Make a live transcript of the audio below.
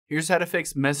Here's how to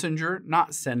fix Messenger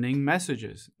not sending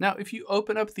messages. Now, if you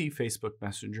open up the Facebook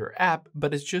Messenger app,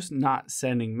 but it's just not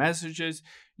sending messages,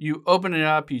 you open it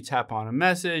up, you tap on a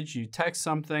message, you text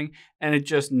something, and it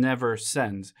just never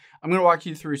sends. I'm going to walk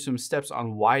you through some steps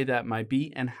on why that might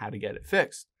be and how to get it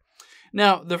fixed.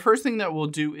 Now, the first thing that we'll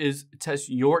do is test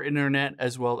your internet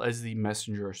as well as the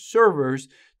Messenger servers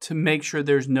to make sure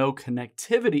there's no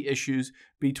connectivity issues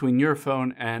between your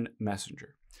phone and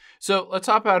Messenger. So let's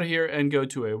hop out of here and go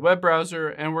to a web browser,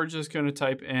 and we're just going to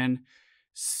type in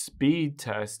speed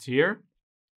test here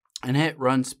and hit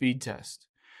run speed test.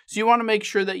 So you want to make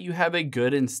sure that you have a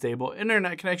good and stable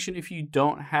internet connection. If you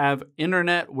don't have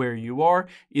internet where you are,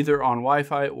 either on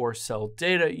Wi-Fi or cell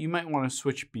data, you might want to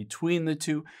switch between the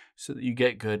two so that you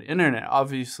get good internet.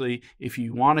 Obviously, if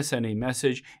you want to send a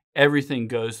message, everything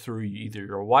goes through either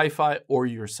your Wi-Fi or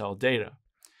your cell data.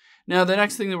 Now, the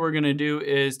next thing that we're going to do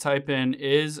is type in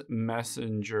is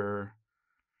Messenger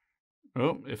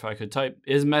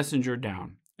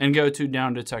down and go to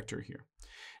down detector here.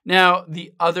 Now,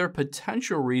 the other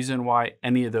potential reason why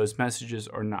any of those messages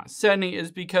are not sending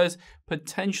is because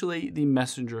potentially the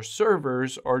Messenger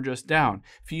servers are just down.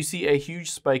 If you see a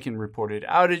huge spike in reported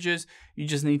outages, you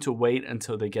just need to wait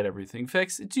until they get everything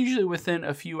fixed. It's usually within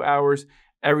a few hours,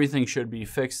 everything should be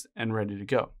fixed and ready to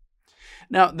go.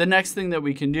 Now, the next thing that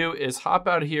we can do is hop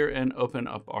out here and open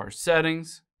up our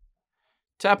settings,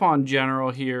 tap on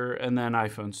general here, and then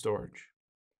iPhone storage.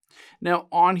 Now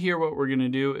on here, what we're going to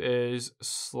do is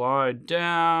slide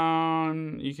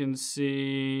down. You can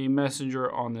see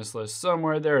Messenger on this list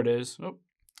somewhere. There it is.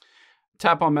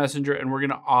 Tap on Messenger, and we're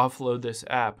going to offload this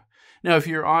app. Now, if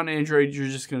you're on Android, you're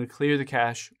just going to clear the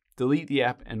cache, delete the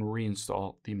app, and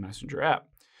reinstall the Messenger app.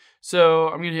 So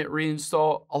I'm going to hit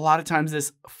reinstall. A lot of times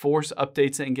this force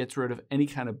updates it and gets rid of any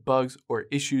kind of bugs or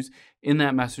issues in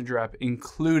that Messenger app,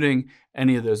 including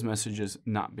any of those messages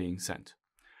not being sent.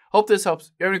 Hope this helps.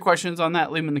 If you have any questions on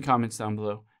that, leave them in the comments down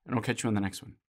below, and I'll catch you on the next one.